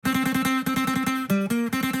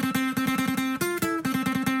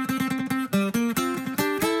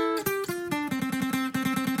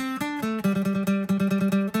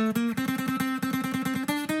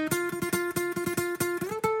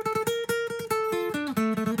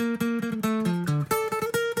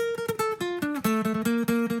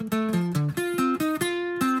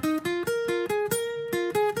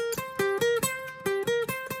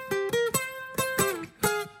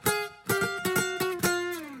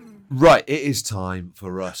Right, it is time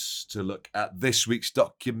for us to look at this week's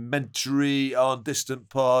documentary on Distant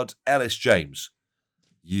Pod. Ellis James,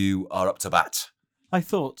 you are up to bat. I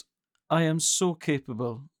thought, I am so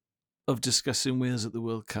capable of discussing Wales at the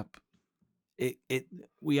World Cup.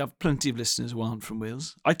 We have plenty of listeners who aren't from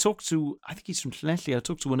Wales. I think he's from Llanelli. I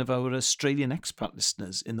talked to one of our Australian expat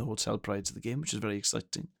listeners in the hotel prior to the game, which is very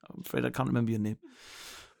exciting. I'm afraid I can't remember your name.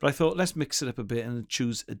 But I thought, let's mix it up a bit and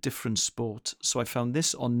choose a different sport. So I found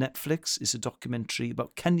this on Netflix. It's a documentary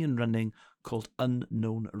about Kenyan running called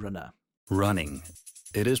Unknown Runner. Running.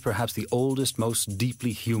 It is perhaps the oldest, most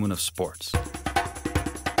deeply human of sports.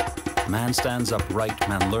 Man stands upright,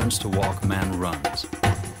 man learns to walk, man runs.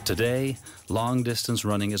 Today, long-distance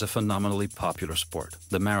running is a phenomenally popular sport,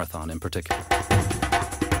 the marathon in particular.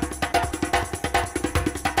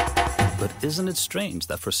 But isn't it strange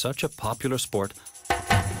that for such a popular sport,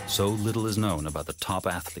 so little is known about the top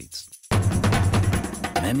athletes?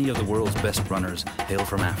 Many of the world's best runners hail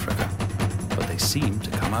from Africa, but they seem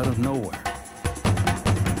to come out of nowhere.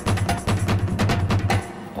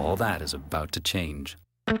 All that is about to change.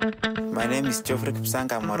 My name is Geoffrey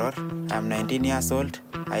Kipsanga Moror. I'm 19 years old.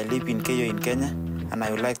 I live in Keyo in Kenya, and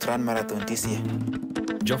I would like to run marathon this year.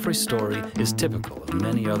 Geoffrey's story is typical of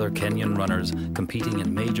many other Kenyan runners competing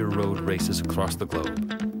in major road races across the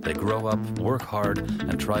globe. They grow up, work hard,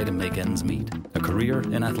 and try to make ends meet. A career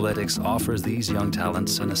in athletics offers these young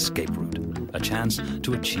talents an escape route, a chance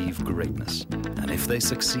to achieve greatness. And if they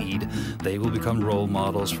succeed, they will become role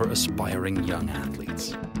models for aspiring young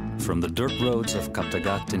athletes. From the dirt roads of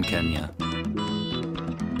Kaptagat in Kenya.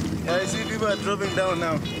 I see people are dropping down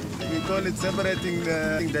now. We call it separating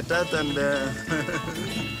the dirt and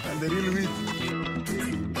the real wheat.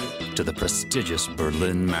 To the prestigious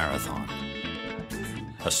Berlin Marathon.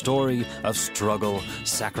 A story of struggle,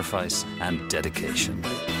 sacrifice, and dedication.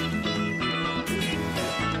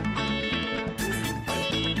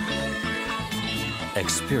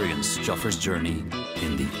 Experience Geoffrey's journey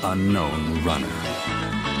in The Unknown Runner.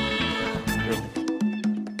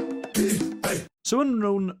 So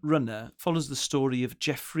Unknown Runner follows the story of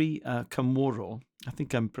Geoffrey Kamworor, I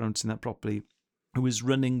think I'm pronouncing that properly, who is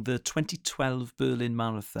running the 2012 Berlin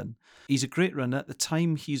Marathon. He's a great runner. At the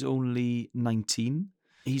time, he's only 19.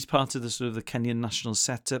 He's part of the sort of the Kenyan national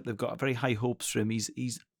setup. They've got very high hopes for him.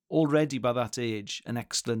 He's already, by that age, an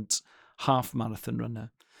excellent half marathon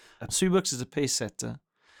runner. So he works as a pace setter.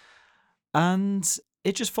 And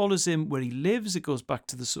it just follows him where he lives. It goes back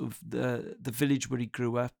to the sort of the village where he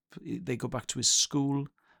grew up. They go back to his school,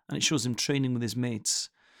 and it shows him training with his mates.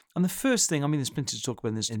 And the first thing, I mean, there's plenty to talk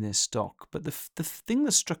about in this doc, but the thing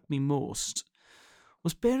that struck me most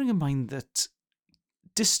was bearing in mind that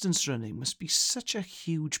distance running must be such a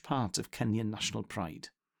huge part of Kenyan national pride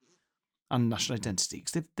and national identity,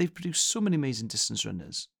 because they've produced so many amazing distance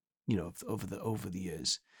runners, you know, over the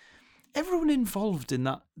years. Everyone involved in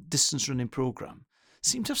that distance running program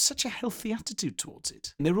seem to have such a healthy attitude towards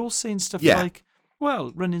it. And they're all saying stuff like,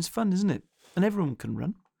 well, running's fun, isn't it? And everyone can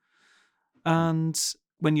run. And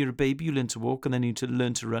when you're a baby, you learn to walk, and then you need to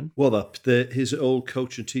learn to run. Well, his old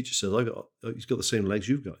coach and teacher said, he's got the same legs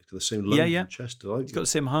you've got. He's got the same lung and chest. He's got the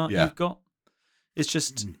same heart you've got. It's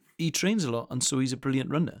just, he trains a lot, and so he's a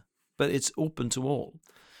brilliant runner. But it's open to all.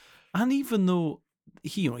 And even though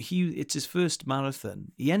it's his first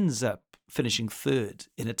marathon, he ends up finishing third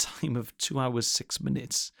in a time of 2 hours, 6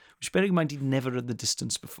 minutes, which, bearing in mind, he'd never run the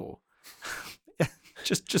distance before.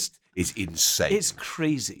 just It's insane. It's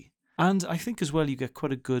crazy. And I think as well, you get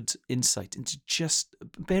quite a good insight into just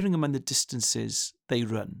bearing in mind the distances they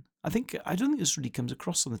run. I don't think this really comes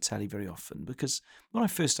across on the telly very often, because when I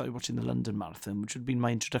first started watching the London Marathon, which had been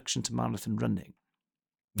my introduction to marathon running,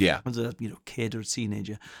 as a kid or a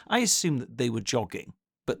teenager, I assumed that they were jogging,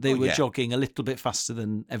 but they were jogging a little bit faster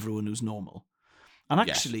than everyone who's normal. And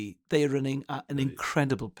actually, they are running at an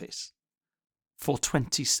incredible pace for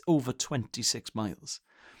over 26 miles.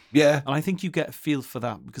 Yeah. And I think you get a feel for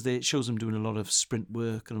that because it shows them doing a lot of sprint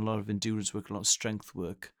work and a lot of endurance work, a lot of strength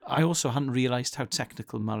work. I also hadn't realised how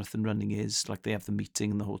technical marathon running is. Like, they have the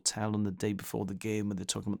meeting in the hotel on the day before the game where they're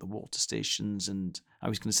talking about the water stations and how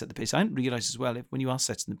he's going to set the pace. I didn't realise as well, when you are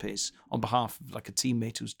setting the pace on behalf of like a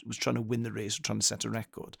teammate who was trying to win the race or trying to set a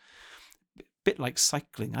record, a bit like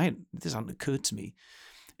cycling. This hadn't occurred to me,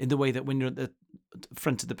 in the way that when you're at the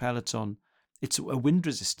front of the peloton, it's a wind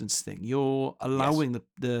resistance thing. You're allowing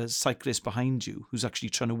the cyclist behind you, who's actually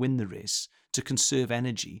trying to win the race, to conserve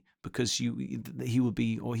energy because he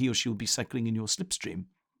or she will be cycling in your slipstream.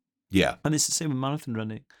 Yeah. And it's the same with marathon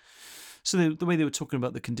running. So the way they were talking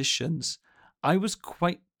about the conditions, I've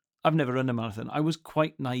never run a marathon. I was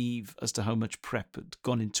quite naive as to how much prep had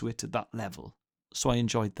gone into it at that level. so I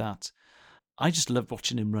enjoyed that. I just loved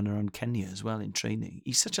watching him run around Kenya as well in training.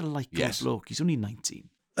 He's such a likable bloke. He's only 19.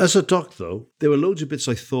 As a doc, though, there were loads of bits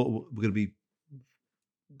I thought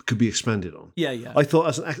could be expanded on. Yeah. I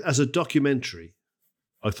thought as a documentary,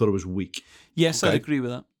 I thought it was weak. Yes, I agree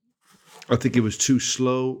with that. I think it was too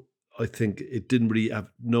slow. I think it didn't really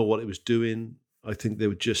know what it was doing. I think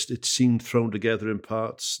it seemed thrown together in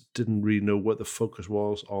parts, didn't really know what the focus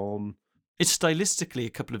was on. It's stylistically a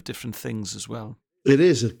couple of different things as well. It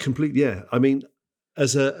is a complete, I mean,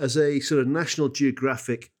 as a sort of National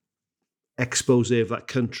Geographic expose of that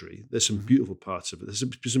country, there's some beautiful parts of it.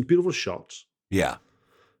 There's some beautiful shots. Yeah.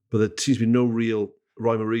 But there seems to be no real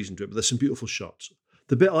rhyme or reason to it, but there's some beautiful shots.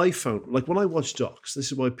 The bit I found, like when I watch docs,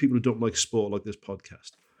 this is why people who don't like sport like this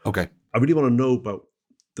podcast. Okay. I really want to know about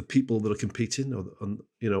the people that are competing.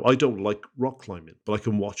 I don't like rock climbing, but I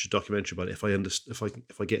can watch a documentary about it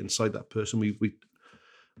if I get inside that person. We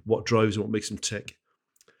what drives and what makes them tick.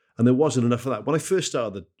 And there wasn't enough of that. When I first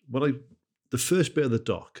started, the first bit of the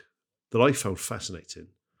doc that I found fascinating,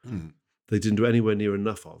 they didn't do anywhere near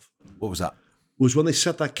enough of. What was that? Was when they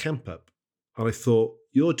set that camp up, and I thought,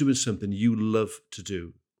 you're doing something you love to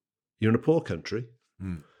do. You're in a poor country,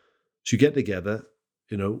 so you get together.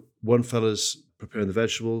 One fella's preparing the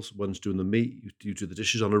vegetables, one's doing the meat. You do the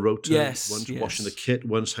dishes on a rota. One's washing the kit,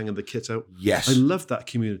 one's hanging the kit out. Yes, I love that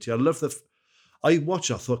community. I love I watched.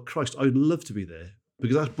 I thought, Christ, I'd love to be there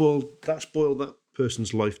because that's boiled that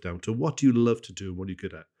person's life down to what do you love to do and what are you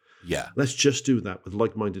good at. Yeah. Let's just do that with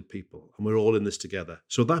like-minded people, and we're all in this together.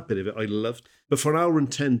 So that bit of it I loved. But for an hour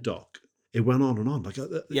and 10 doc, it went on and on.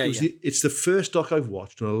 It's the first doc I've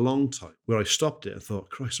watched in a long time where I stopped it and thought,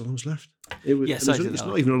 Christ, how long's left? It's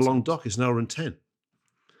not even a long doc. It's an hour and 10.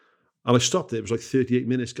 And I stopped it. It was like 38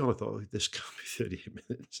 minutes gone. I thought, this can't be 38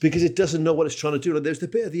 minutes. Because it doesn't know what it's trying to do. Like, there's the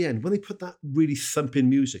bit at the end, when they put that really thumping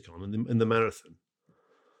music on in the marathon,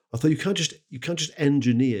 I thought, you can't just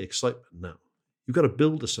engineer excitement now. You've got to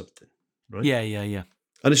build to something, right? Yeah.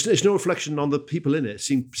 And it's no reflection on the people in it.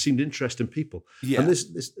 It seemed interesting people. Yeah.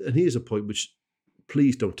 And here's a point which,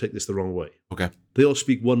 please don't take this the wrong way. Okay. They all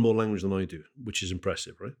speak one more language than I do, which is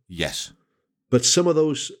impressive, right? Yes. But some of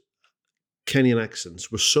those Kenyan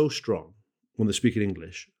accents were so strong when they're speaking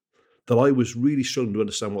English that I was really struggling to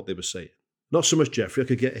understand what they were saying. Not so much Jeffrey, I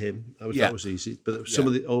could get him. That was easy. But some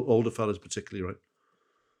of the older fellas particularly, right?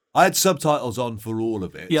 I had subtitles on for all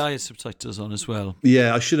of it. Yeah, I had subtitles on as well.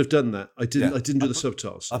 Yeah, I should have done that. I didn't do the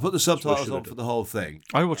subtitles. I put the subtitles on for the whole thing.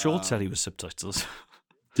 I watch all telly with subtitles.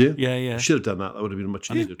 Do you? Yeah. I should have done that. That would have been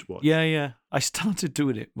much easier to watch. Yeah. I started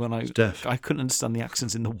doing it when I couldn't understand the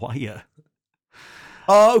accents in The Wire.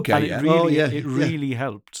 Oh, okay. And it really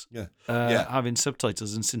helped. Having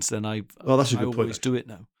subtitles, and since then I always do it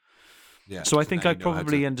now. Yeah. So I think I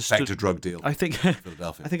probably understood a drug deal. I think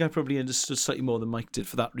Philadelphia. I think I probably understood slightly more than Mike did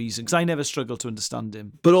for that reason, because I never struggled to understand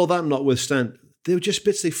him. But all that notwithstanding, they were just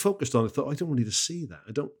bits they focused on. I thought, I don't need to see that.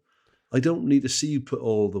 I don't need to see you put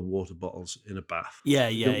all the water bottles in a bath. Yeah.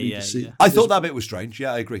 I thought that bit was strange.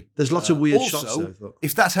 Yeah, I agree. There's lots of weird also, shots there, I thought.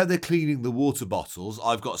 If that's how they're cleaning the water bottles,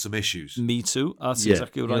 I've got some issues. Me too. That's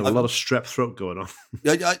exactly what I thought. thought. A lot of strep throat going on.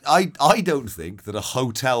 I don't think that a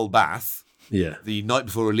hotel bath, the night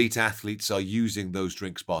before elite athletes are using those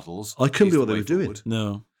drinks bottles. I couldn't be what they were doing.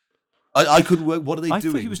 No. I couldn't work. What are they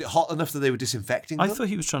doing? Was it hot enough that they were disinfecting them? I thought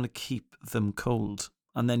he was trying to keep them cold.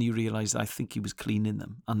 And then you realise I think he was cleaning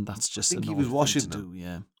them, and that's just. I think he was washing them.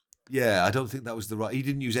 Yeah. Yeah, I don't think that was the right. He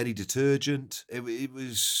didn't use any detergent. It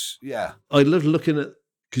was I loved looking at,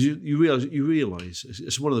 because you realise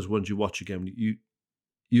it's one of those ones you watch again.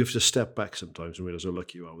 You have to step back sometimes and realise how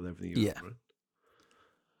lucky you are with everything you have, right?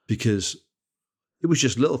 Because it was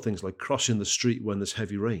just little things like crossing the street when there's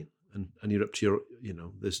heavy rain and you're up to your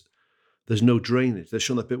there's no drainage. They're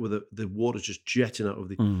showing that bit where the water's just jetting out of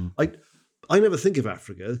the. I never think of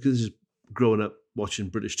Africa, because this is growing up watching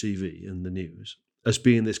British TV and the news, as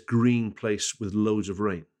being this green place with loads of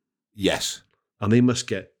rain. Yes. And they must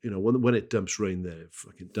get, when it dumps rain there, it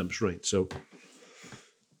fucking dumps rain. So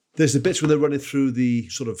there's the bits where they're running through the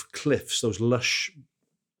sort of cliffs, those lush,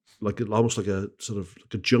 almost like a sort of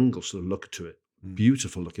like a jungle sort of look to it.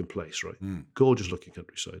 Beautiful looking place, right? Gorgeous looking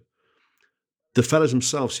countryside. The fellas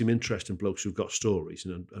themselves seem interesting blokes who've got stories,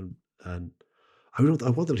 and I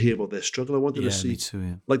wanted to hear about their struggle. I wanted to see, me too,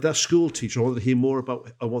 yeah. Like that school teacher. I wanted to hear more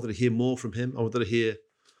from him. I wanted to hear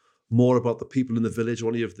more about the people in the village. I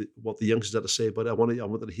wanted to hear what the youngsters had to say about it. I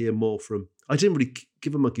wanted to hear more from. I didn't really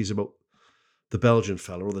give a monkeys about the Belgian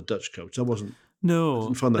fella or the Dutch coach. I didn't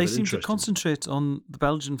find that they seem to interesting. concentrate on the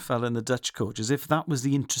Belgian fella and the Dutch coach as if that was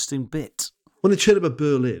the interesting bit. When they turned up at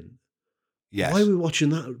Berlin, yes. Why are we watching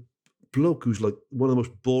that bloke who's like one of the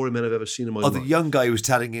most boring men I've ever seen in my Oh, life. the young guy who was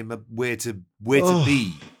telling him where to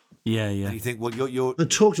be. Yeah. And you think, well, you're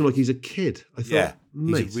And talk to him like he's a kid. I thought,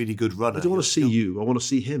 mate, he's a really good runner. I don't want to see you. I want to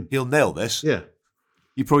see him. He'll nail this. Yeah.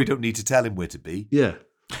 You probably don't need to tell him where to be. Yeah.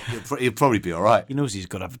 He'll probably be all right. He knows he's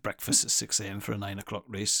got to have breakfast at 6 a.m. for a 9 o'clock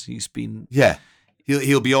race. He's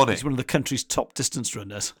He'll be on it. He's one of the country's top distance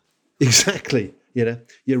runners. Exactly.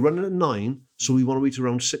 You're running at 9, so we want to eat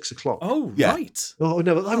around 6 o'clock. Oh, Yeah. right. Oh,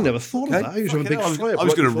 I've never thought of that. I was having a big fry up I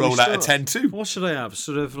was right going to before we roll out at start. 10 too. What should I have?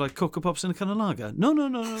 Sort of like Cocoa Pops and a can of lager? No. It's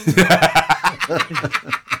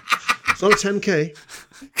not a 10K.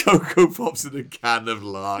 Cocoa Pops in a can of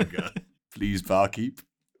lager. Please, barkeep.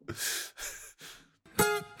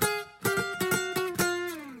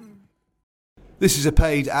 This is a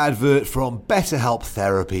paid advert from BetterHelp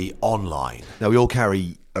Therapy Online. Now, we all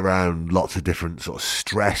carry around lots of different sort of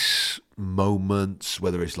stress moments,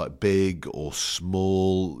 whether it's like big or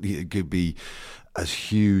small. It could be as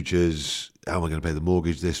huge as, how am I going to pay the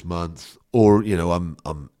mortgage this month? Or,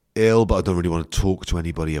 I'm ill, but I don't really want to talk to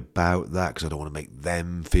anybody about that because I don't want to make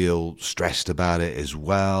them feel stressed about it as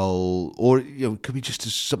well. Or, it could be just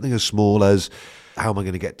something as small as, how am I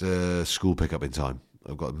going to get to school pickup in time?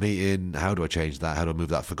 I've got a meeting. How do I change that? How do I move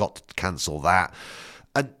that? Forgot to cancel that.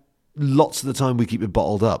 And lots of the time we keep it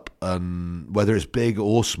bottled up. And whether it's big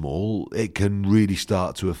or small, it can really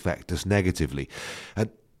start to affect us negatively. And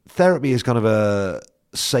therapy is kind of a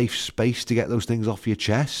safe space to get those things off your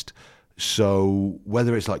chest. So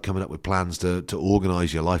whether it's like coming up with plans to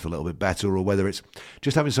organise your life a little bit better, or whether it's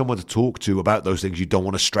just having someone to talk to about those things you don't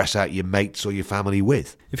want to stress out your mates or your family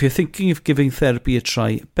with. If you're thinking of giving therapy a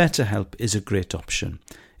try, BetterHelp is a great option.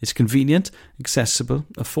 It's convenient, accessible,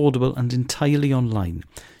 affordable, and entirely online.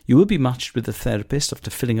 You will be matched with a therapist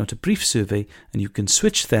after filling out a brief survey, and you can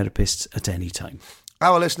switch therapists at any time.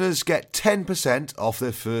 Our listeners get 10% off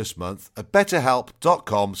their first month at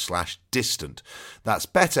betterhelp.com/distant. That's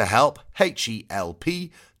betterhelp,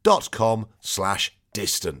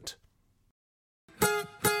 HELP.com/distant.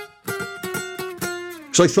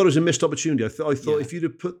 So I thought it was a missed opportunity. I thought if you'd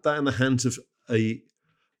have put that in the hands of a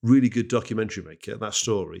really good documentary maker, that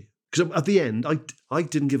story. Because at the end, I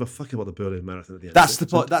didn't give a fuck about the Berlin Marathon at the end. That's the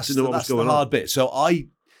point. I That's didn't know what was the going hard on. bit. So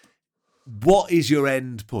what is your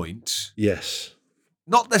end point? Yes.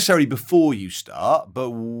 Not necessarily before you start,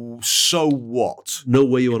 but so what? Know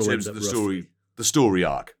where you want In to terms end of up. the story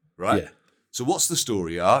arc, right? Yeah. So what's the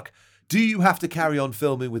story arc? Do you have to carry on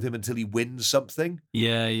filming with him until he wins something?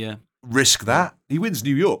 Yeah. Risk that. He wins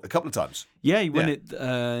New York a couple of times. Yeah, he won it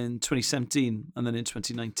in 2017 and then in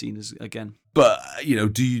 2019 again. But,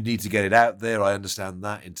 do you need to get it out there? I understand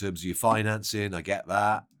that in terms of your financing. I get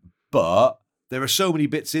that. But there are so many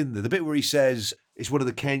bits in there. The bit where he says it's one of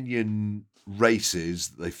the Kenyan races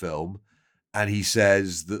that they film, and he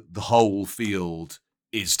says that the whole field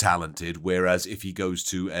is talented, whereas if he goes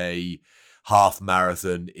to a half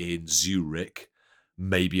marathon in Zurich,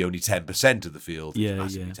 maybe only 10% of the field is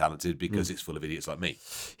massively talented because it's full of idiots like me.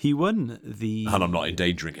 He won the... And I'm not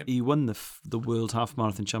endangering him. He won the World Half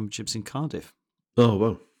Marathon Championships in Cardiff. Oh,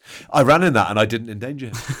 wow. I ran in that and I didn't endanger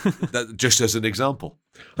him. That, just as an example.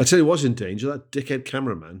 I tell you who was in danger, that dickhead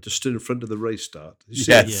cameraman just stood in front of the race start.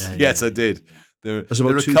 Yes, I did. There's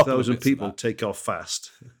about 2,000 people take off fast.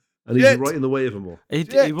 And he's right in the way of them all.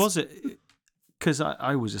 It was... Because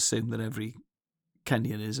I always assumed that every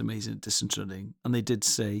Kenyan is amazing at distance running, and they did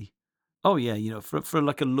say, "Oh yeah, for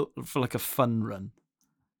like a fun run,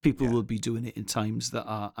 people will be doing it in times that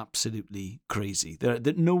are absolutely crazy.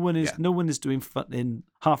 No one is doing fun in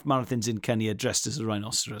half marathons in Kenya dressed as a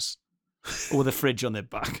rhinoceros or with a fridge on their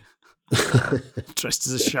back, dressed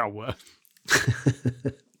as a shower."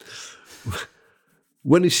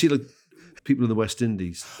 When you see like people in the West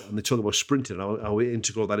Indies and they talk about sprinting, how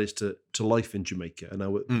integral that is to life in Jamaica, and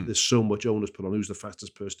how there's so much onus put on who's the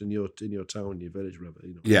fastest person in your town, your village,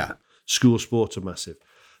 whatever. School sports are massive.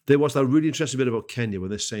 There was that really interesting bit about Kenya when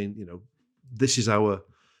they're saying, this is how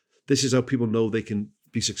people know they can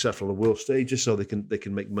be successful on the world stages, so they can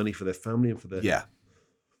make money for their family and for their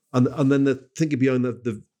And then the thinking behind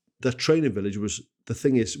the training village was, the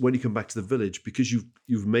thing is, when you come back to the village, because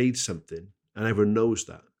you've made something and everyone knows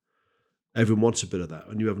that. Everyone wants a bit of that,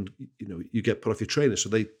 and you get put off your trainer. So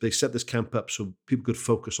they set this camp up so people could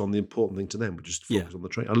focus on the important thing to them, which is to focus on the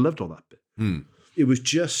training. I loved all that bit. It was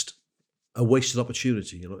just a wasted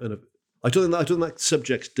opportunity, And I don't think that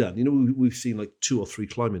subject's done. We've seen like 2 or 3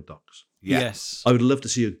 climbing docs. Yes, I would love to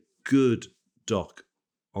see a good doc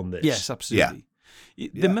on this. Yes, absolutely.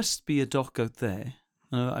 There must be a doc out there.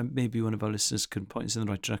 Maybe one of our listeners can point us in the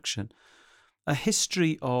right direction. A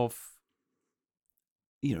history of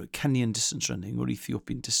Kenyan distance running or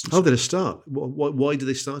Ethiopian distance How running. did it start? Why did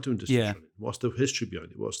they start doing distance Yeah. running? What's the history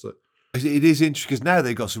behind it? It is interesting because now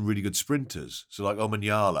they've got some really good sprinters. So like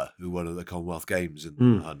Omanyala, who won the Commonwealth Games in the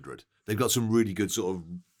 100, they've got some really good sort of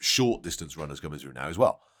short distance runners coming through now as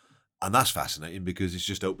well. And that's fascinating because it's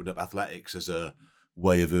just opened up athletics as a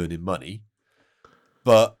way of earning money.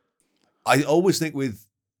 But I always think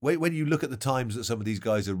when you look at the times that some of these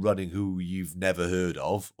guys are running who you've never heard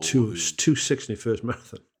of. 2:06 in your first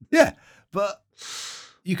marathon. Yeah, but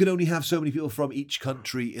you can only have so many people from each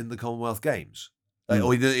country in the Commonwealth Games.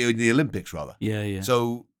 Or in the Olympics, rather. Yeah.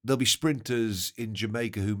 So there'll be sprinters in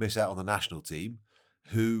Jamaica who miss out on the national team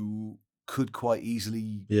who could quite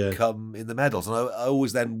easily come in the medals. And I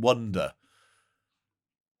always then wonder,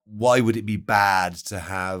 why would it be bad to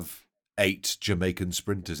have 8 Jamaican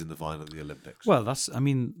sprinters in the final of the Olympics? Well,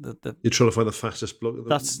 You're trying to find the fastest bloke.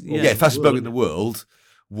 Fastest bloke in the world.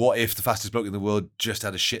 What if the fastest bloke in the world just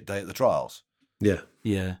had a shit day at the trials? Yeah.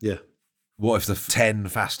 What if the 10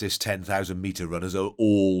 fastest 10,000 metre runners are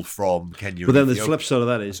all from Kenya? But then the flip side of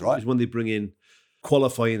that is right. is when they bring in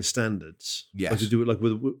qualifying standards. Yes. Like to do it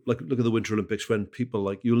look at the Winter Olympics when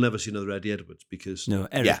people you'll never see another Eddie Edwards because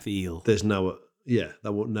Eric the Eel. There's now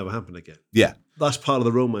that won't never happen again. Yeah. That's part of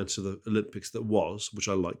the romance of the Olympics which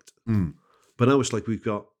I liked. But now it's like we've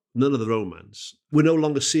got none of the romance. We're no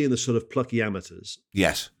longer seeing the sort of plucky amateurs.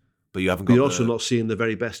 Yes. But you haven't But got you're also not seeing the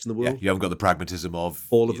very best in the world. You haven't got the pragmatism of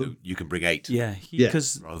all of them. You can bring 8. Yeah.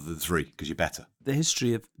 Because rather than 3 because you're better. The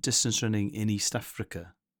history of distance running in East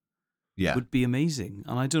Africa would be amazing.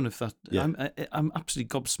 And I don't know if that... Yeah. I'm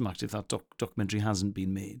absolutely gobsmacked if that documentary hasn't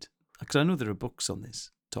been made. Because I know there are books on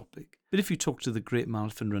this topic. But if you talk to the great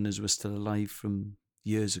marathon runners who are still alive from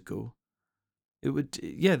years ago, it would...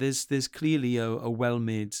 Yeah, there's clearly a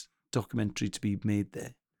well-made documentary to be made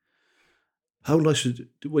there. How nice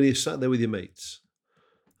when you sat there with your mates,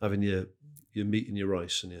 having your meat and your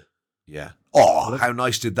rice and your... Yeah. Oh, how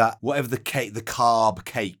nice did that... Whatever the carb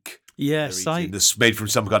cake... Yes, it's made from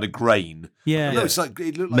some kind of grain. Yeah. No, it's like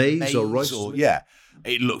it looked like maize or rice.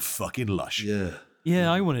 It looked fucking lush. Yeah.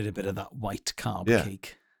 Yeah, I wanted a bit of that white carb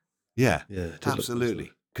cake. Yeah.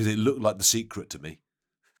 Absolutely. Because it looked like The Secret to me.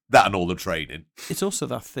 That and all the training. It's also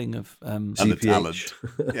that thing of and the talent.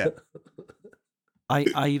 Yeah.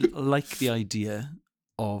 I like the idea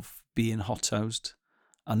of being hothoused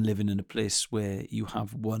and living in a place where you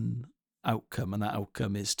have one outcome, and that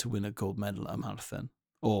outcome is to win a gold medal at a marathon.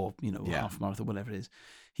 Or, half marathon, whatever it is.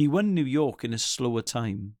 He won New York in a slower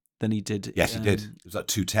time than he did. Yes, he did. It was like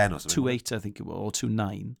 2:10 or something. 2:08, I think it was, or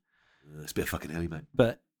 2:09. It's a bit fucking hilly, mate.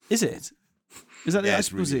 But is it? Is that? Yeah, I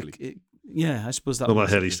suppose really I suppose that. Not that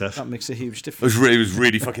hilly stuff. That makes a huge difference. It was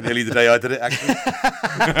really fucking hilly the day I did it. Actually,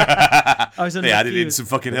 I added in some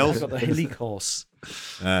fucking hills. I got the hilly course.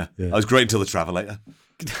 I was great until the travelator.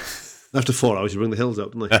 After 4 hours, you bring the hills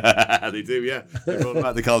up, don't they? They do, yeah.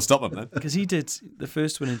 They can't stop them then. Because he did the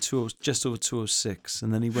first one in just over 2:06,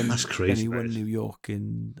 and then he won. That's crazy. Then he won New York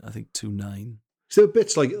in I think 2:09. So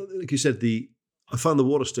bits like you said, I found the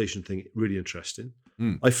water station thing really interesting.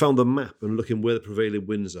 I found the map and looking where the prevailing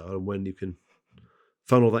winds are and when you can.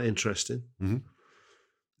 Found all that interesting. Mm-hmm.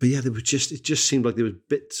 But yeah, it just seemed like there was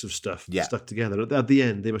bits of stuff stuck together. At the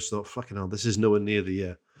end, they must have thought, "Fucking hell, this is nowhere near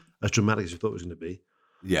the as dramatic as we thought it was going to be."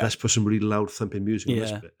 Yeah. Let's put some really loud thumping music on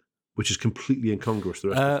this bit, which is completely incongruous to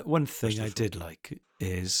the rest of it. One thing I did like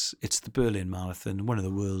is it's the Berlin Marathon, one of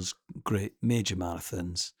the world's great major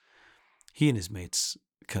marathons. He and his mates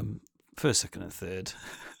come first, second and third.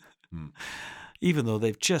 Even though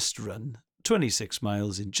they've just run 26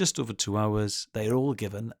 miles in just over 2 hours, they're all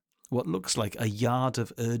given what looks like a yard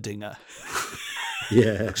of Erdinger.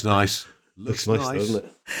 Yeah. Looks nice. Looks nice, doesn't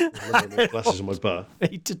it? I love my glasses on my bar. I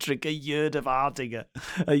need to drink a yard of Erdinger.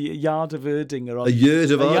 A yard of Erdinger. A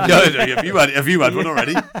yard of Erdinger? Have you had one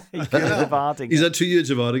already? A yard of Erdinger. Is that 2 yards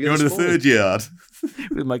of Erdinger? You're on the 3rd yard.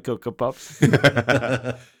 With my Cocoa Pops.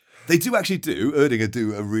 They do actually Erdinger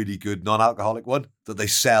do a really good non-alcoholic one that they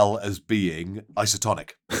sell as being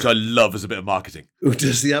isotonic, which I love as a bit of marketing. Who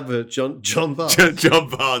does the advert? John Barnes. John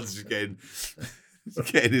Barnes is getting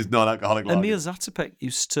his non-alcoholic lager. Emil Zatopek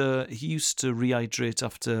used to rehydrate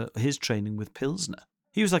after his training with Pilsner.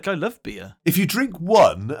 He was like, I love beer. If you drink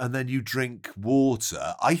one and then you drink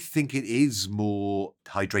water, I think it is more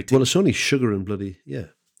hydrating. Well, it's only sugar and bloody, yeah.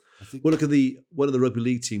 Well, look at one of the rugby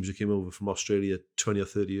league teams who came over from Australia 20 or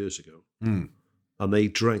 30 years ago. And they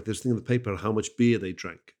drank, there's a thing in the paper how much beer they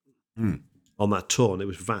drank on that tour, and it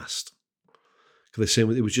was vast. Because they're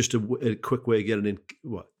saying it was just a quick way of getting in,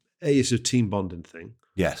 it's a team bonding thing.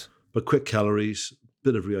 Yes. But quick calories,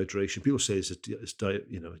 bit of rehydration. People say it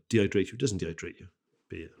dehydrates you. It doesn't dehydrate you,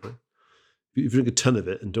 beer, right? If you drink a ton of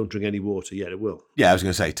it and don't drink any water, yeah, it will. Yeah, I was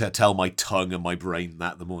going to say, tell my tongue and my brain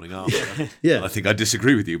that the morning after. Yeah. I think I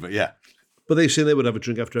disagree with you, but yeah. But they say they would have a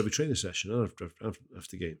drink after every training session,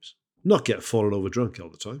 after games. Not get fallen over drunk all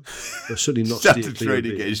the time, but certainly not steer After clear of training,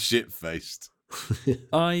 beer. getting shit-faced.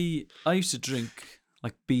 I used to drink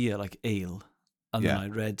like beer, like ale, and then Yeah. I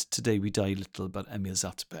read Today We Die Little about Emil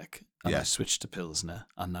Zatopek, and I Yeah. switched to Pilsner,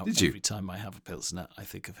 and now Did you? every time I have a Pilsner, I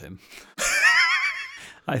think of him.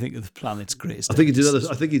 I think of the planet's greatest. I think he did evidence.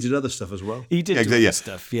 other. I think he did other stuff as well. He did Yeah, do other yeah.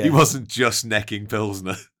 stuff. Yeah, He wasn't just necking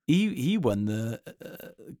Pilsner. He won the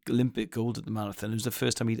Olympic gold at the marathon. It was the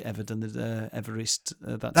first time he'd ever done the Everest.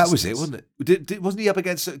 That was it, wasn't it? Wasn't he up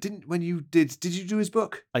against? Did you do his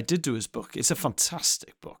book? I did do his book. It's a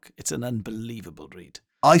fantastic book. It's an unbelievable read.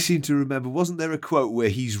 I seem to remember. Wasn't there a quote where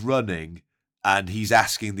he's running and he's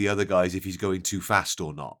asking the other guys if he's going too fast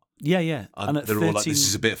or not? Yeah. And at they're all like, "This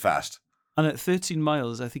is a bit fast." And at 13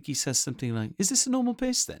 miles, I think he says something like, "Is this a normal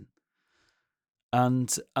pace then?"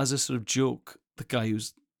 And as a sort of joke, the guy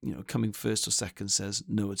who's coming first or second says,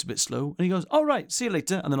 "No, it's a bit slow." And he goes, "All right, see you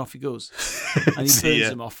later." And then off he goes. And he See burns ya.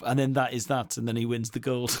 him off. And then that is that. And then he wins the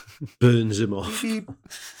gold. Burns him off.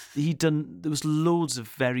 There was loads of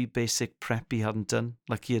very basic prep he hadn't done.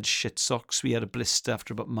 Like he had shit socks. We had a blister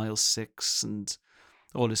after about mile 6 and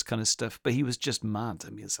all this kind of stuff. But he was just mad.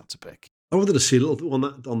 Emil Zatopek. I wanted to see a little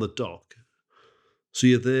on the dock. So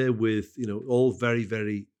you're there with all very,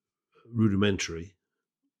 very rudimentary.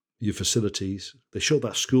 Your facilities. They showed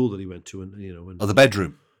that school that he went to, and Oh, the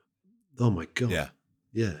bedroom. oh my god,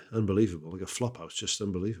 yeah, unbelievable, like a flop house, just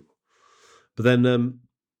unbelievable. But then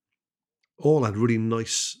all had really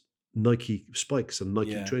nice Nike spikes and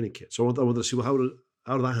Nike Yeah. training kits. So I wanted to see, well, how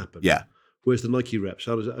did that happen? Yeah. Where's the Nike reps?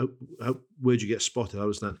 Where'd you get spotted? How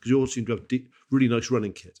does that? Because you all seem to have really nice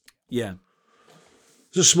running kit. Yeah.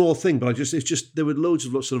 It's a small thing, but it's just there were loads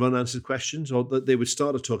of sort of unanswered questions, or they would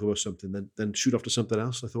start to talk about something, then shoot off to something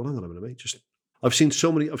else. I thought, hang on a minute, mate. I've seen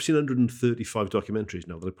 135 documentaries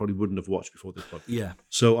now that I probably wouldn't have watched before this podcast. Yeah.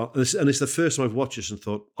 So, and it's the first time I've watched this and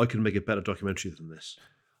thought I can make a better documentary than this.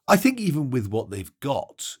 I think even with what they've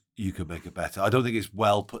got, you could make it better. I don't think it's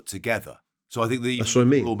well put together. So I think That's what I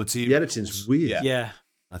mean. raw materials, The editing's weird. Yeah.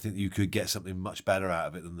 I think you could get something much better out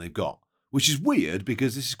of it than they've got, which is weird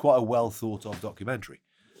because this is quite a well thought of documentary,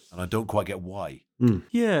 and I don't quite get why.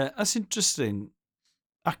 Yeah, that's interesting.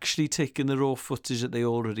 Actually taking the raw footage that they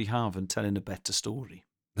already have and telling a better story.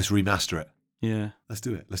 Let's remaster it. Yeah. Let's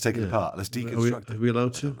do it. Let's take it Yeah. apart. Let's deconstruct Are it. we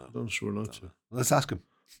allowed to? I don't know. I'm sure we're allowed to. Let's ask them.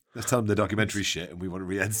 Let's tell them the documentary shit and we want to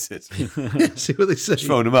re-edit it. See what they say. Just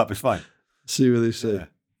phone them up. It's fine. See what they say. Yeah.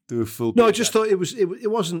 Do a full. No, I just thought it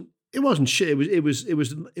wasn't shit. It was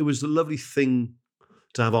the lovely thing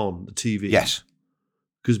to have on the TV. Yes.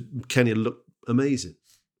 because Kenya looked amazing,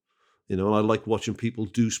 and I like watching people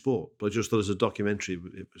do sport. But I just thought as a documentary,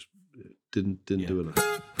 it didn't do enough.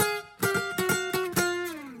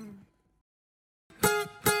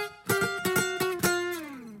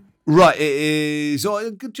 Right, it is.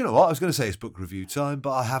 Oh, do you know what? I was going to say it's book review time,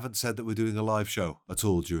 but I haven't said that we're doing a live show at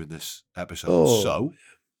all during this episode. Oh. So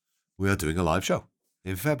we are doing a live show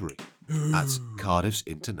in February at Cardiff's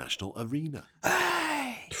International Arena.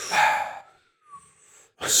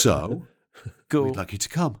 So Go. we'd like you to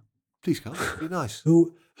come. Please come. It'd be nice.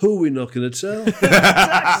 Who are we not going to tell? That's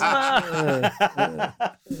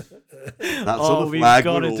Oh, on the we've flag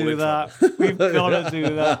got we're to all do in that. front of. We've got to do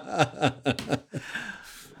that.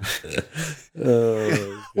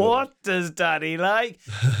 Oh, What does Daddy like?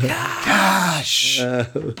 Cash. like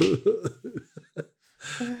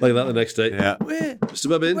that the next day. Yeah. Where, Mr.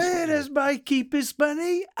 Bubbins. where does Mike keep his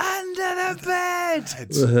money? Under the bed.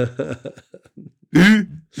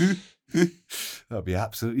 That'd be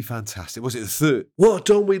absolutely fantastic. Was it the third? What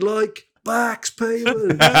don't we like? Back's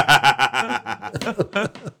payment.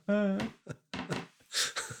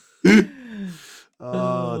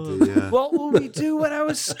 Oh dear. What will we do when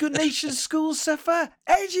our nation schools suffer?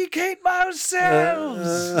 Educate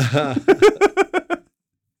ourselves.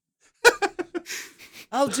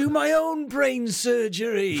 I'll do my own brain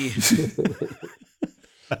surgery.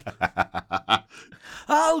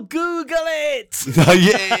 I'll Google it.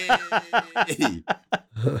 Yay!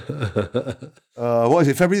 What is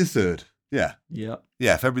it? February the 3rd? Yeah. Yeah.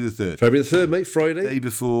 Yeah, February the 3rd. February the 3rd, mate, Friday.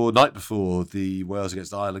 Night before the Wales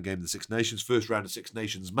against Ireland game of the Six Nations, first round of Six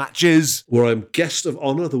Nations matches. Where I'm guest of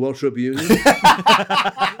honour of the Welsh Rugby Union.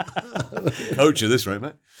 Coach at this rate,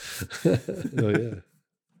 mate. Oh, yeah.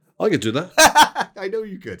 I could do that. I know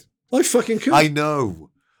you could. I fucking could. I know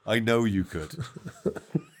you could.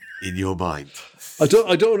 In your mind. I don't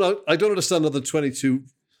understand how the 22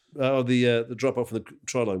 The drop off from the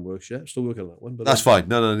try line works, yeah? Still working on that one. But That's fine.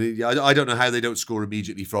 No. I don't know how they don't score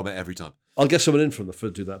immediately from it every time. I'll get someone in from the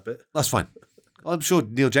to do that bit. That's fine. I'm sure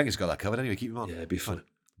Neil Jenkins got that covered anyway. Keep him on. Yeah, it'd be fun.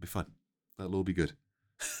 It'll be fun. That'll all be good.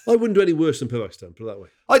 I wouldn't do any worse than Pakistan, put it that way.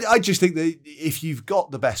 I just think that if you've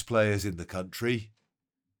got the best players in the country,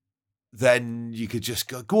 then you could just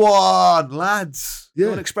go on, lads. Yeah.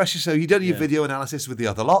 Go and express yourself. You've done your video analysis with the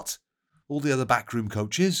other lot, all the other backroom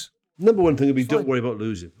coaches. Number one thing would be Fine. don't worry about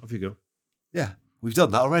losing. Off you go. Yeah, we've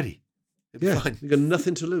done that already. It'd be fine. You've got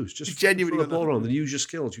nothing to lose. Just genuinely throw the got ball nothing. around and use your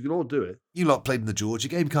skills. You can all do it. You lot played in the Georgia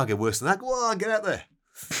game. Can't get worse than that. Go on, get out there.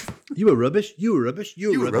 You were rubbish. You were rubbish.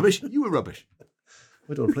 You were rubbish. You were rubbish.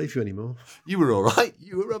 I don't want to play for you anymore. You were all right.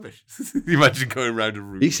 You were rubbish. Imagine going round a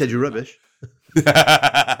room. He said you're rubbish.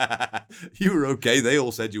 You were okay. They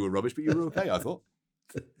all said you were rubbish, but you were okay, I thought.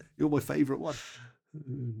 You're my favourite one.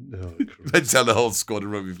 No, Then tell the whole squad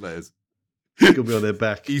of rugby players. he's gonna be on their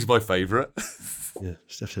back. He's my favourite. Yeah,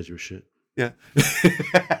 Steph said you were shit. Yeah.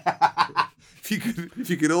 If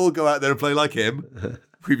you could all go out there and play like him,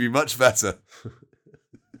 we'd be much better.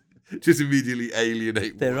 Just immediately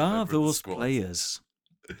alienate. There one are member of the those squad. players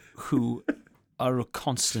who are a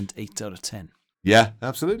constant 8 out of 10. Yeah,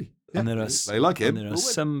 absolutely. And there are Play like him. And there are we'll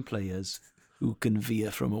win. some players who can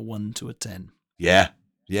veer from a 1 to a 10. Yeah,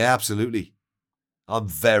 absolutely. I'm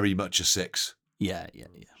very much a 6. Yeah.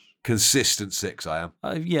 Consistent 6, I am.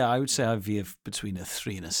 I would say I veer between a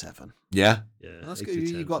 3 and a 7. Yeah, Yeah, that's 8 good. to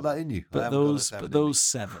You 10. got that in you. I But haven't got a those 7 in me. those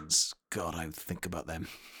 7s, God, I would think about them.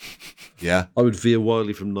 Yeah, I would veer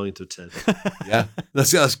wildly from 9 to 10. yeah.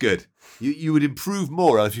 That's good. You would improve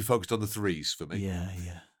more if you focused on the 3s for me. Yeah.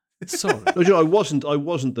 Sorry. No, Joe, I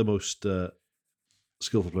wasn't the most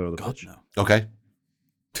skillful player on the God, pitch. no. Okay.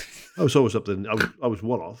 I was always up there. I was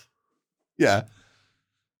one off, Yeah,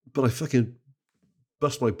 but I fucking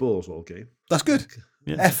bust my balls all game. that's good.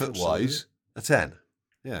 Yeah. Effort-wise, a 10.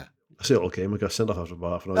 Yeah. I say all game. I got sent off after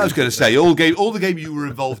about half an hour. I was going to say all the game you were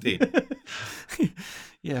involved in.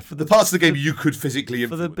 Yeah, for The the parts of the game you could physically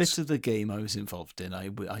for influence. the bit of the game I was involved in, I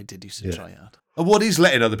did used to Yeah. try hard. And what is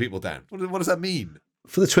letting other people down? What does that mean?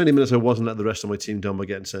 For the 20 minutes, I wasn't letting the rest of my team down by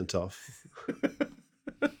getting sent off.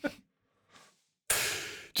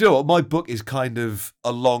 Do you know what? My book is kind of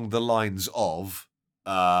along the lines of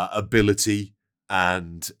ability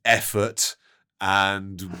and effort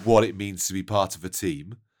and what it means to be part of a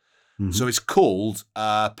team. Mhm. So it's called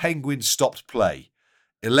Penguins Stopped Play.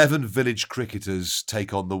 11 village cricketers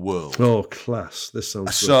take on the world. Oh, class. This sounds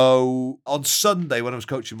good. So on Sunday, when I was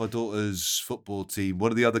coaching my daughter's football team,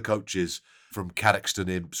 one of the other coaches from Cadoxton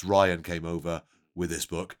Imps, Ryan, came over with this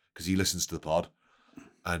book because he listens to the pod,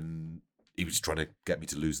 and he was trying to get me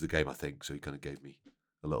to lose the game, I think. So he kind of gave me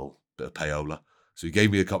a little bit of payola. So he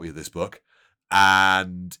gave me a copy of this book,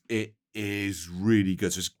 and it is really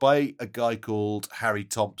good. So it's by a guy called Harry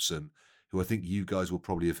Thompson, who I think you guys will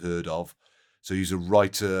probably have heard of. So he's a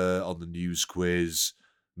writer on the News Quiz,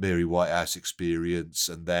 Mary Whitehouse Experience,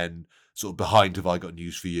 and then sort of behind Have I Got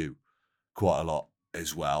News for You quite a lot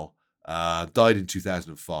as well. Died in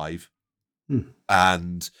 2005.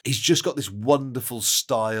 And he's just got this wonderful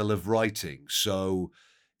style of writing. So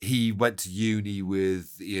he went to uni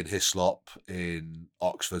with Ian Hislop in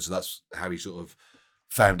Oxford. So that's how he sort of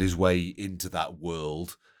found his way into that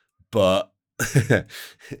world. But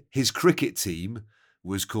his cricket team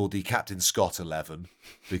was called the Captain Scott 11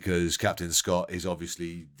 because Captain Scott is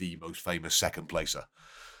obviously the most famous second placer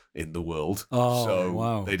in the world. Oh, so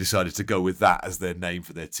wow. they decided to go with that as their name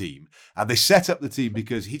for their team. And they set up the team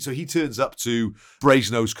because he turns up to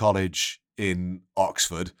Brasenose College in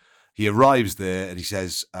Oxford. He arrives there and he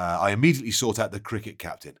says, I immediately sought out the cricket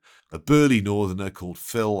captain, a burly northerner called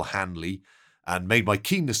Phil Hanley, and made my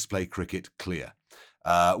keenness to play cricket clear.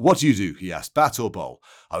 What do you do? He asked. Bat or bowl?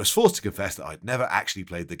 I was forced to confess that I'd never actually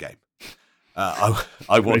played the game.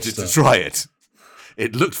 I wanted to try it.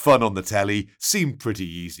 It looked fun on the telly, seemed pretty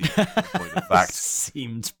easy. Point of fact.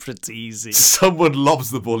 Seemed pretty easy. Someone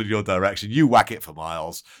lobs the ball in your direction, you whack it for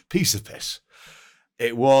miles. Piece of piss.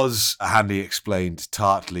 It was, Hanley explained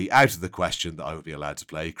tartly, out of the question that I would be allowed to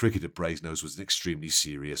play. Cricket at Brasenose was an extremely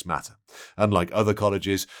serious matter. Unlike other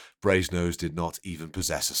colleges, Brasenose did not even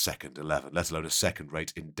possess a second 11, let alone a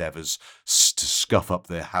second-rate endeavours to scuff up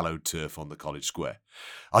their hallowed turf on the college square.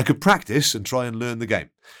 I could practice and try and learn the game.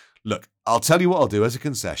 Look, I'll tell you what I'll do as a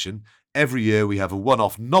concession. Every year we have a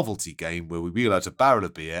one-off novelty game where we wheel out a barrel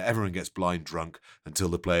of beer, everyone gets blind drunk until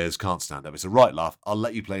the players can't stand up. It's a right laugh. I'll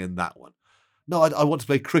let you play in that one. No, I want to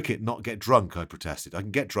play cricket, not get drunk, I protested. I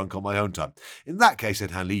can get drunk on my own time. In that case,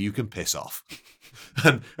 said Hanley, you can piss off.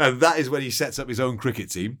 and that is when he sets up his own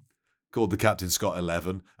cricket team called the Captain Scott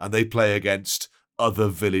 11, and they play against other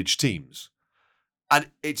village teams. And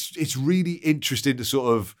it's really interesting to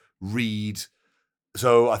sort of read.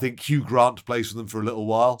 So I think Hugh Grant plays for them for a little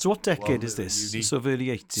while. So what decade is this? Sort of early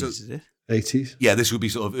 80s, is it? 80s? Yeah, this would be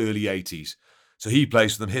sort of early 80s. So he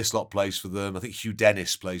plays for them, Hislop plays for them, I think Hugh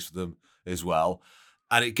Dennis plays for them as well.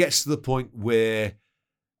 And it gets to the point where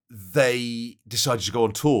they decided to go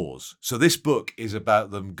on tours. So this book is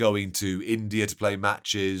about them going to India to play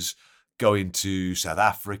matches, going to South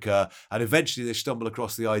Africa, and eventually they stumble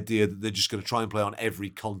across the idea that they're just going to try and play on every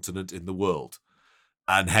continent in the world.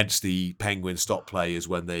 And hence the Penguin stop play is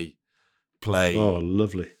when they play. Oh,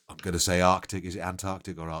 lovely. I'm going to say Arctic. Is it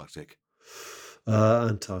Antarctic or Arctic?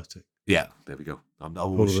 Antarctic. Yeah, there we go.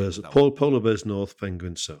 Polar bears north,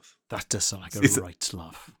 penguins south. That does sound like a right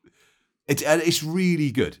laugh. It's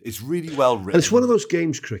really good. It's really well written. And it's one of those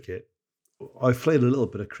games, cricket. I've played a little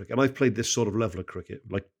bit of cricket, and I've played this sort of level of cricket,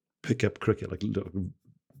 like pick-up cricket, like,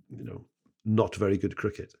 not very good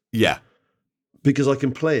cricket. Yeah. Because I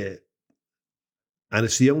can play it, and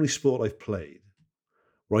it's the only sport I've played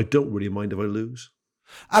where I don't really mind if I lose.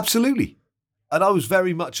 Absolutely. And I was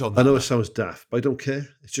very much on that. I know it sounds daft, but I don't care.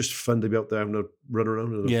 It's just fun to be out there having a run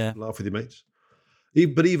around and laugh with your mates.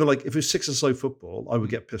 But even like if it's six-a-side football, I would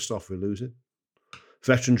get pissed off if we're losing.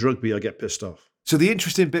 Veterans rugby, I get pissed off. So the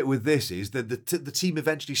interesting bit with this is that the team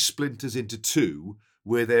eventually splinters into two,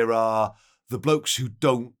 where there are the blokes who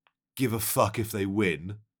don't give a fuck if they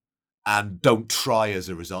win and don't try as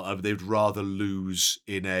a result. They'd rather lose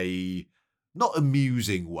in a not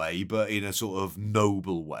amusing way, but in a sort of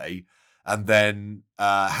noble way. And then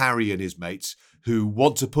Harry and his mates who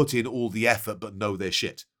want to put in all the effort but know they're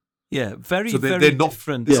shit. Yeah, very they're not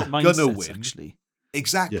different mindsets, gonna win. Actually.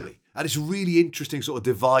 Exactly. Yeah. And it's a really interesting sort of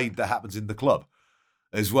divide that happens in the club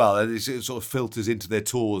as well. And it sort of filters into their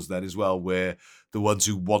tours then as well, where the ones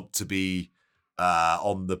who want to be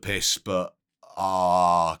on the piss but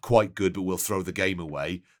are quite good but will throw the game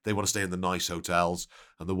away, they want to stay in the nice hotels.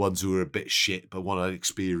 And the ones who are a bit shit but want an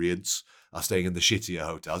experience are staying in the shittier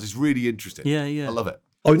hotels. It's really interesting. Yeah. I love it.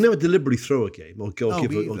 I would never deliberately throw a game or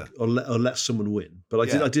or let someone win. But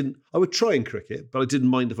I didn't. I would try in cricket, but I didn't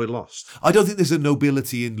mind if I lost. I don't think there's a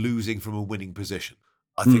nobility in losing from a winning position.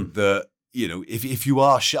 I think that, if you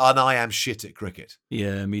are shit, and I am shit at cricket.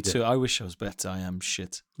 Yeah, me too. I wish I was better. I am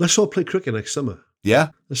shit. Let's all play cricket next summer. Yeah?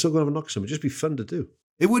 Let's all go have a knock somewhere. It'd just be fun to do.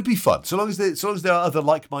 It would be fun. So long as there are other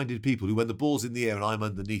like-minded people who, when the ball's in the air and I'm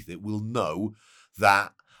underneath it, will know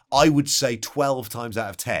that I would say 12 times out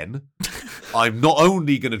of 10, I'm not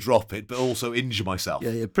only going to drop it, but also injure myself.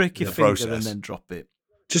 Yeah, break your finger and then drop it.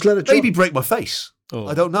 Just let it drop. Maybe break my face. Oh.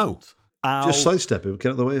 I don't know. Ow. Just sidestep it, get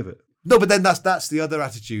out of the way of it. No, but then that's the other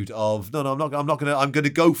attitude of, no, I'm going to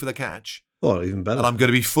go for the catch. Oh, even better. And I'm going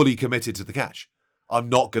to be fully committed to the catch. I'm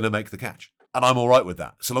not going to make the catch. And I'm all right with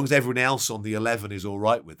that. So long as everyone else on the 11 is all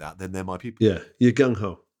right with that, then they're my people. Yeah, you're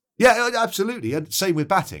gung-ho. Yeah, absolutely. And same with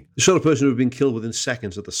batting. The sort of person who would have been killed within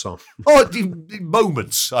seconds of the song. Oh,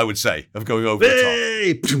 moments, I would say, of going over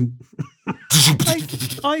the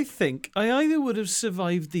top. I think I either would have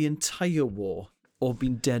survived the entire war or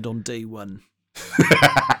been dead on day one.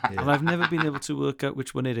 And I've never been able to work out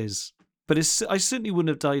which one it is. But I certainly wouldn't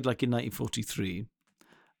have died like in 1943.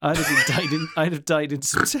 I'd have died in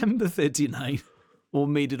September 39 or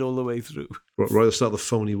made it all the way through. Right at the start of the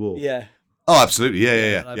phony war. Yeah. Oh, absolutely.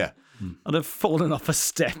 Yeah. I'd have fallen off a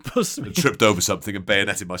step or something. Tripped over something and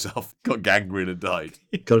bayoneted myself, got gangrene and died.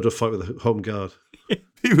 Got into a fight with the home guard.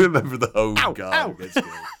 You remember the home guard?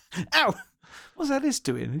 Ow! Ow! What's that is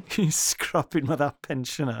doing? He's scrapping with that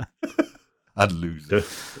pensioner. And losing.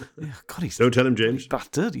 God, Don't tell him, James.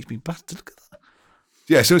 Battered. He's been battered. Look at that.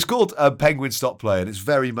 Yeah, so it's called Penguin Stop Play, and it's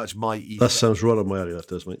very much my ethos. That sounds right up my alley, that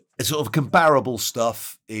does, mate. It's sort of comparable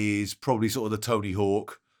stuff is probably sort of the Tony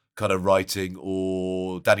Hawk kind of writing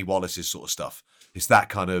or Danny Wallace's sort of stuff. It's that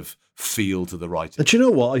kind of feel to the writing. And do you know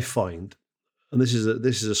what I find? And this is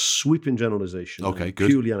a sweeping generalisation. Okay, good.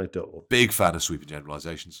 Purely anecdotal. Big fan of sweeping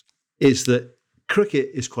generalisations. Is that cricket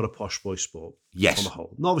is quite a posh boy sport. Yes. On the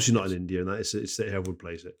whole. Obviously not in India, and that it's that everyone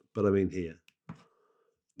plays it. But I mean here.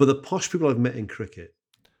 But the posh people I've met in cricket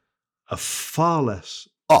are far less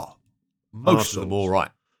most of them all right.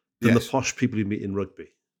 Than the posh people you meet in rugby.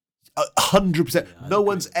 100%. No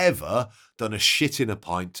one's ever done a shit in a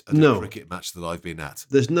pint at a cricket match that I've been at.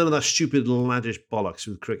 There's none of that stupid laddish bollocks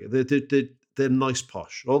with cricket. They're nice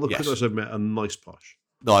posh. All the cricketers I've met are nice posh.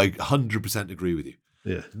 No, I 100% agree with you.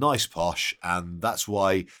 Yeah. Nice posh, and that's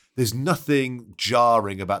why there's nothing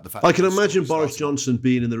jarring about the fact. I can imagine Boris Johnson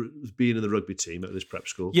being in the rugby team at this prep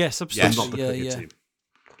school. Yes, absolutely. Not the cricket team.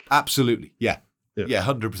 Absolutely, yeah,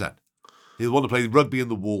 100%. He'll want to play the rugby in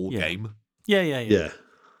the wall game. Yeah.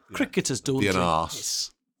 Cricketers don't Be an drink arse.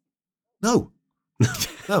 piss. No.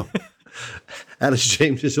 No. Ellis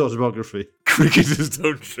James's autobiography. Cricketers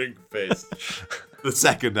don't drink piss. The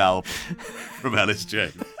second album from Ellis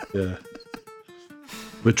James. Yeah.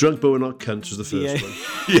 We're drunk, but we're not cunts was the first one.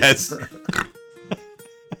 Yes.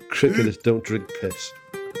 Cricketers don't drink piss.